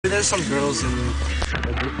there's some girls in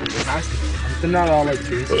they're not all like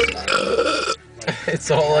Teresa.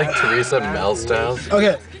 It's all like Teresa Mel style.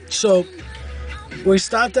 Okay, so we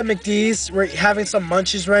stopped at McD's. We're having some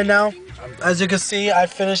munchies right now. As you can see, I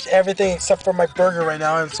finished everything except for my burger right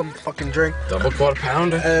now and some fucking drink. Double quarter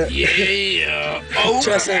pounder. Yeah.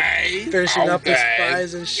 Justin finishing up his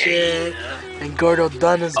fries and shit. And Gordo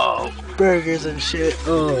done his burgers and shit.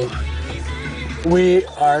 Oh. We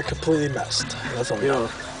are completely messed. That's all we know.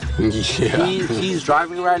 Yeah. He's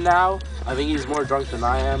driving right now. I think he's more drunk than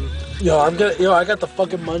I am. Yo, I got the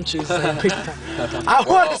fucking munchies. I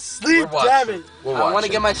want to sleep, damn it. I want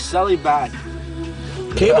to get my celly back.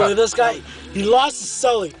 Can you believe this guy? He lost his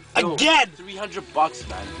celly again. $300,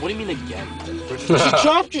 man. What do you mean again? You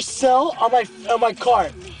dropped your cell on my car.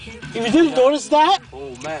 If you didn't notice that,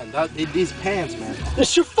 oh man, these pants, man.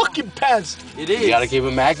 it's your fucking pants. It is. You gotta keep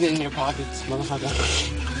a magnet in your pockets,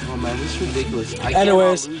 motherfucker. Oh man, this is ridiculous.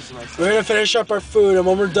 Anyways, we're gonna finish up our food, and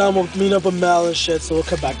when we're done, we'll meet up with Mel and shit. So we'll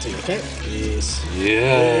come back to you, okay? Peace.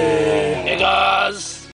 Yeah.